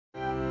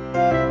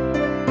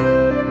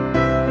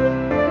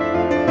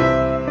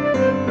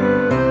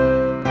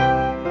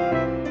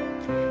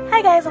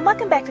Hi guys, and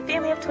welcome back to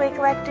Family of Toy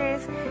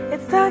Collectors.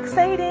 It's so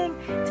exciting!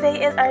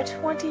 Today is our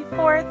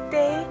 24th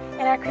day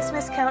in our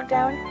Christmas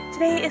countdown.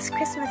 Today is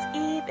Christmas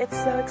Eve. It's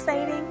so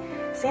exciting.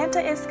 Santa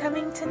is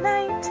coming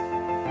tonight.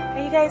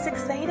 Are you guys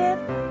excited?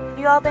 Have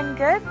you all been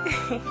good?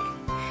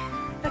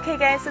 Okay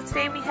guys, so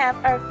today we have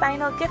our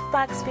final gift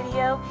box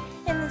video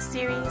in this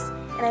series,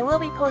 and I will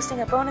be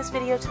posting a bonus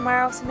video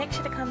tomorrow, so make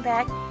sure to come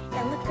back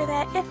and look for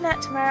that. If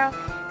not tomorrow,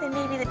 then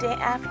maybe the day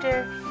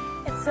after.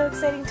 It's so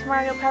exciting.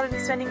 Tomorrow you'll probably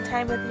be spending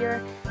time with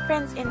your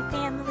friends and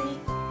family.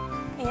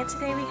 And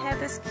today we have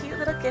this cute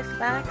little gift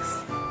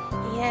box,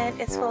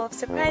 and it's full of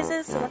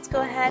surprises, so let's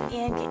go ahead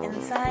and get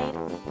inside.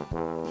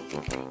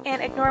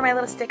 And ignore my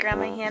little sticker on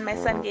my hand. My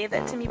son gave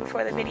that to me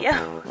before the video.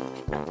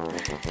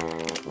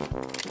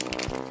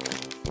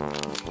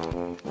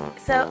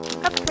 So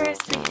up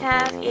first we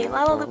have a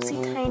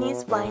Lalaloopsy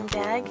Tinies blind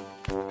bag.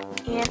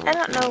 And I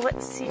don't know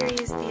what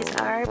series these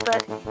are,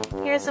 but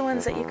here's the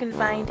ones that you can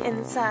find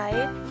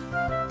inside.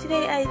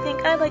 Today I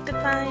think I'd like to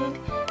find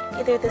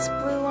either this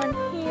blue one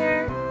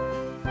here,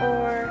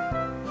 or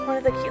one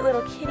of the cute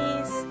little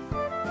kitties,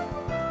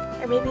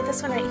 or maybe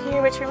this one right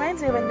here, which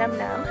reminds me of a Num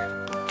Num.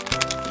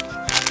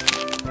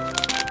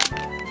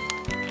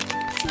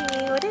 Let's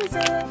see, what is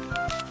it?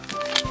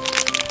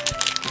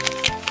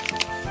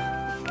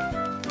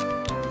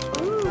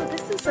 Ooh,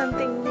 this is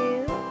something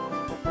new.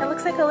 It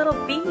looks like a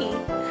little bee.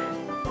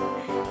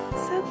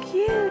 So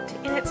cute!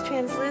 And it's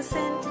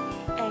translucent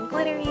and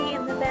glittery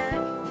in the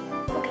back.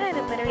 What kind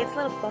of glittery? It's a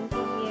little bumpy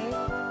here.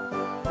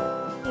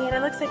 And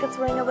it looks like it's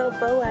wearing a little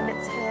bow on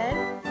its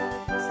head.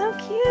 So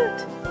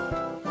cute!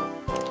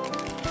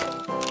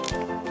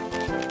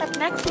 Up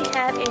next we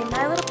have a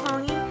My Little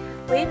Pony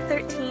Wave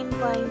 13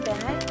 blind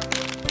bag.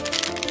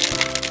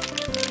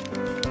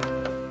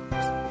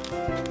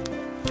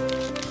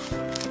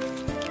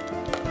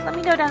 Let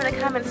me know down in the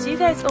comments, do you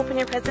guys open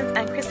your presents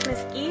on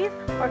Christmas Eve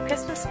or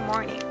Christmas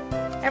morning?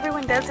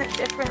 Everyone does it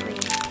differently.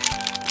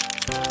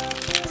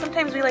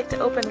 Sometimes we like to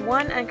open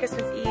one on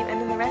Christmas Eve and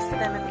then the rest of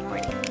them in the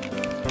morning.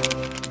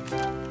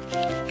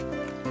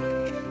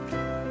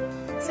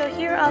 So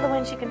here are all the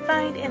ones you can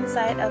find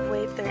inside of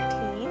Wave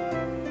 13.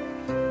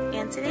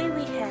 And today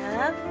we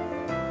have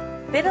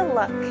Bit of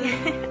Luck.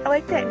 I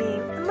like that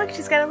name. And look,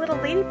 she's got a little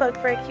ladybug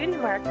for a cutie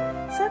mark.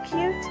 So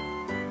cute.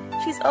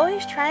 She's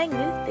always trying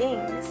new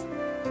things.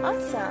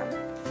 Awesome.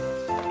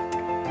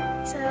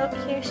 So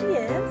here she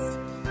is.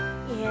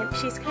 And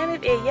she's kind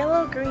of a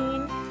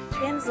yellow-green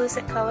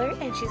translucent color,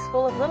 and she's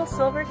full of little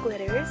silver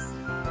glitters.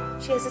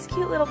 She has this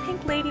cute little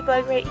pink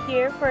ladybug right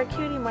here for a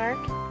cutie mark,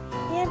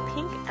 and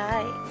pink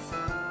eyes.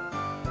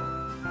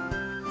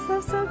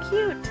 So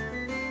cute!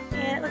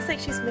 And it looks like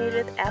she's made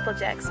with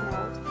Applejack's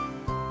mold.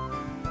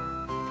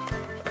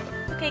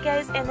 Okay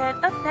guys, and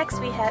then up next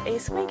we have a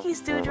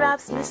Squinkies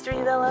Dewdrops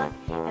Mystery Villa,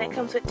 and it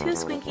comes with 2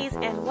 Squinkies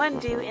and 1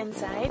 Dew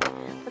inside.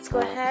 Let's go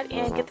ahead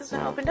and get this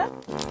one opened up.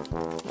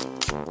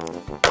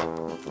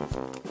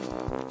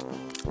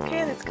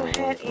 Okay, let's go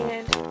ahead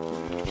and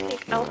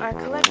take out our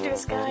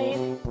collector's guide.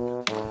 And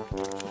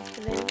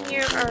then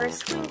here are our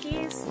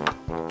Squinkies.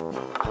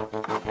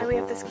 And we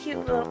have this cute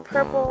little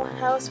purple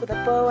house with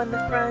a bow on the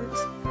front.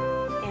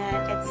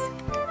 And it's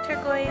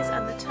turquoise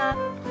on the top.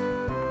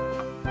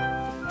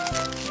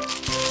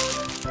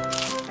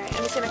 Alright,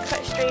 I'm just going to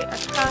cut straight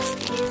across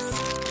these.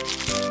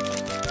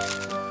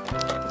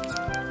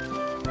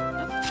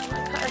 Oh, I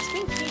cut our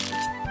Squinky.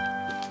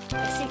 I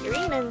see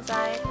green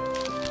inside.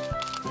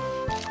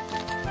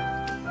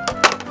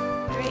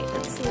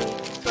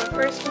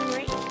 First one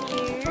right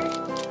here.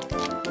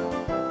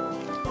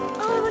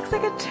 Oh, it looks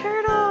like a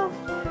turtle!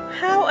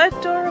 How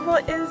adorable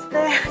is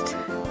that?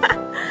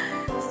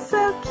 So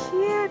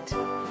cute!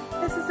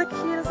 This is the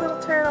cutest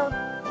little turtle.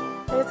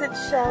 There's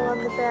its shell on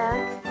the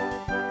back.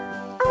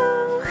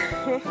 Oh!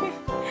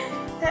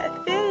 That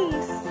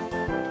face!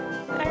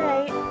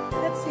 Alright,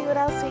 let's see what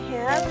else we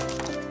have.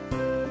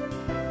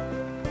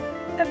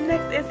 Up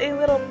next is a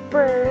little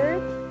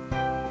bird.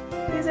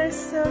 These are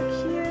so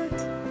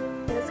cute.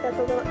 It's got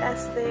the little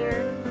S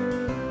there.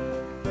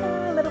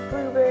 Oh, a little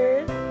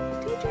bluebird.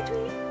 Tweet, tweet,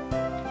 tweet.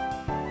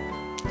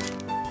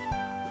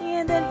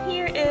 And then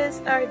here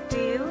is our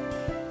Dew.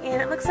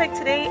 And it looks like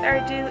today our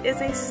Dew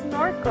is a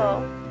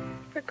snorkel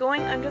for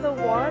going under the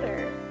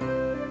water.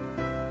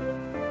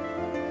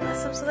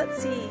 Awesome, so let's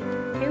see.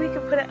 Maybe we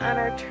can put it on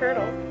our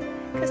turtle.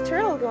 Because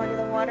turtle will go under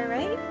the water,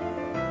 right?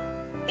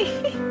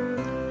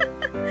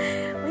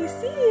 We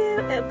see you!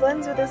 It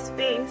blends with his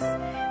face.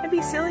 It'd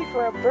be silly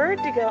for a bird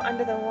to go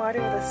under the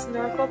water with a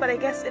snorkel, but I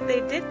guess if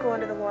they did go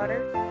under the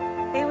water,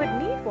 they would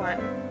need one.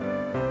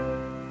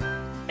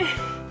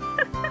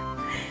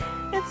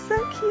 It's so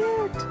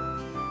cute!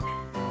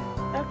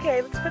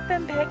 Okay, let's put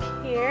them back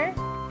here.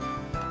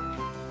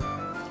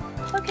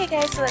 Okay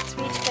guys, so let's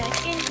reach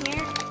back in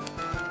here.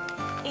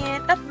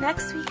 And up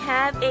next we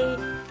have a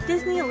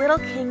Disney Little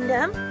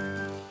Kingdom.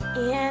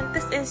 And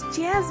this is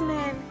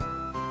Jasmine,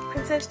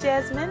 Princess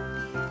Jasmine.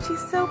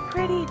 She's so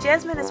pretty.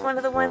 Jasmine is one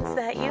of the ones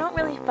that you don't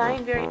really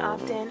find very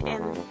often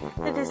in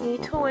the Disney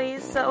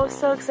toys, so I was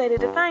so excited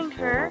to find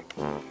her.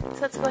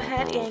 So let's go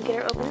ahead and get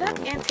her opened up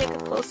and take a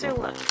closer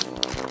look.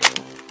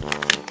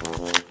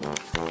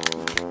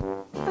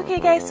 Okay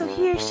guys, so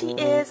here she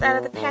is out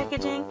of the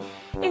packaging,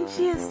 and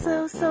she is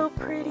so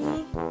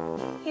pretty.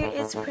 Here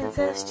is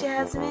Princess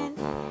Jasmine,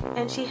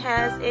 and she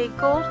has a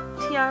gold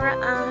tiara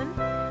on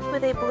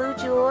with a blue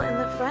jewel in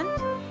the front.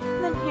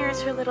 And then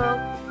here's her little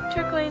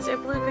turquoise or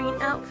blue-green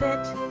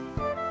outfit,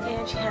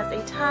 and she has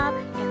a top,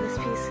 and this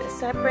piece is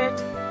separate,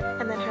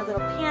 and then her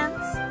little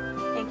pants,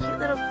 and cute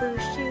little blue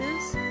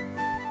shoes.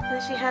 And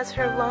then she has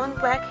her long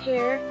black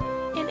hair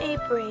in a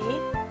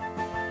braid.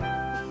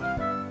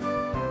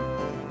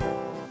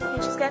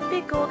 She's got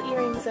big gold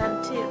earrings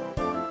on too.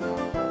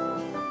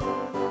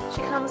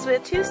 She comes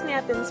with 2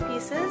 snap-ins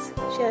pieces.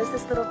 She has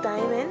this little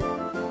diamond,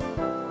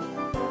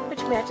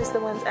 which matches the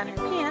ones on her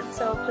pants,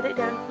 so I'll put it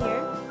down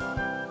here.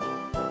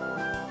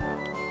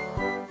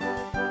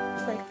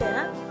 Just like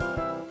that.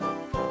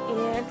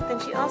 And then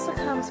she also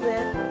comes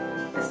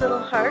with this little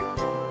heart,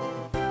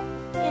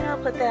 and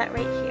I'll put that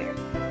right here.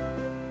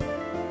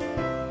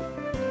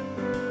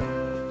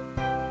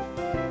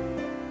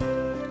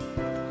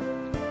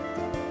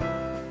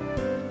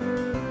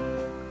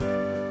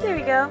 There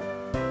we go.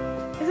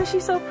 Isn't she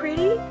so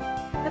pretty?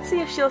 Let's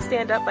see if she'll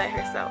stand up by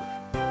herself.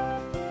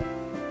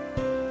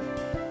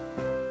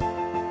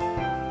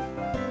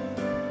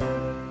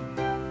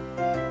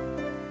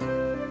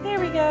 There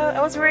we go.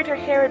 I was worried her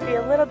hair would be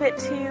a little bit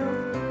too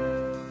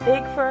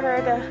big for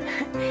her to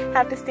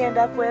have to stand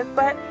up with,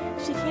 but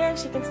she can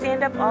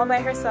stand up all by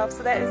herself,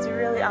 so that is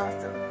really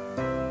awesome.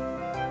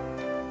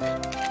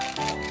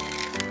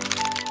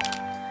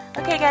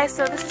 Okay guys,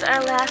 so this is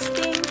our last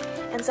thing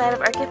inside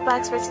of our gift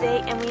box for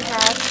today, and we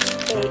have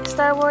a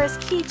Star Wars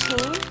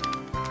keychain,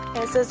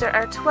 and it says there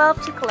are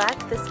 12 to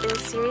collect. This is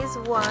series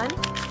 1,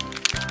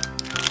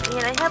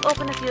 and I have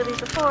opened a few of these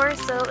before,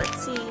 so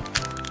let's see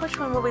which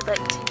one would we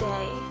like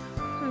today.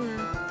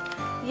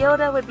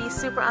 Yoda would be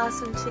super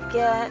awesome to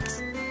get.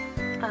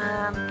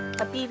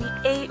 A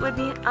BB-8 would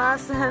be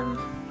awesome.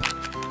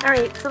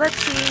 Alright, so let's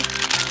see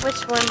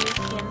which one we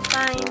can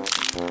find.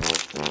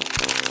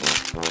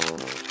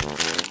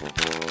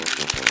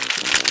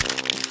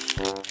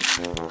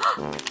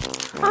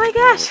 Oh my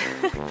gosh!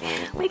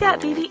 We got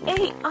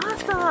BB-8!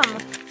 Awesome!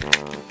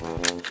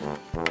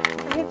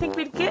 I didn't think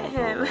we'd get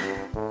him.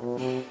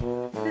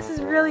 This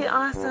is really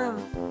awesome.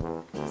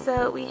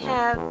 So we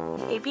have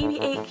a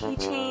BB-8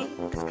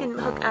 keychain. This can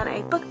hook on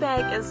a book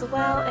bag as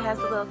well. It has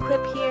a little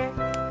clip here.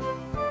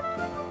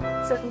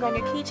 So it can go on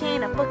your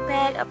keychain, a book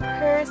bag, a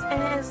purse,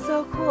 and it is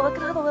so cool. Look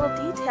at all the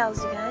little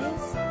details, you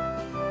guys.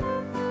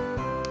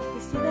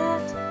 You see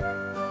that?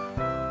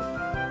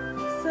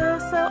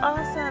 So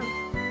awesome.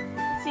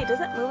 Let's see, does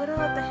it move at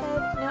all at the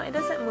head? No, it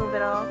doesn't move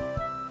at all.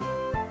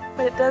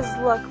 But it does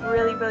look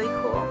really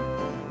cool.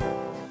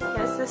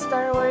 And it says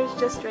Star Wars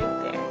just right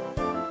there.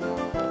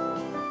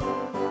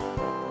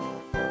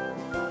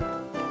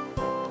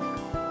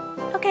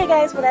 Okay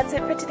guys, well that's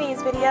it for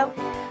today's video.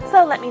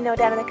 So let me know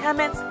down in the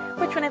comments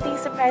which one of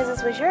these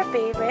surprises was your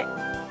favorite.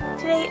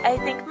 Today I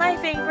think my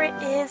favorite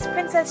is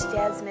Princess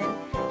Jasmine.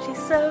 She's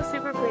so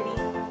super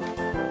pretty.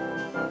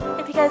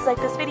 If you guys like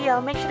this video,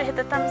 make sure to hit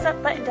the thumbs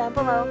up button down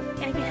below.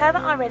 And if you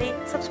haven't already,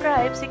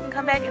 subscribe so you can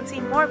come back and see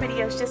more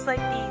videos just like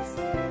these.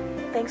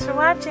 Thanks for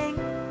watching.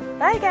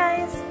 Bye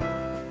guys!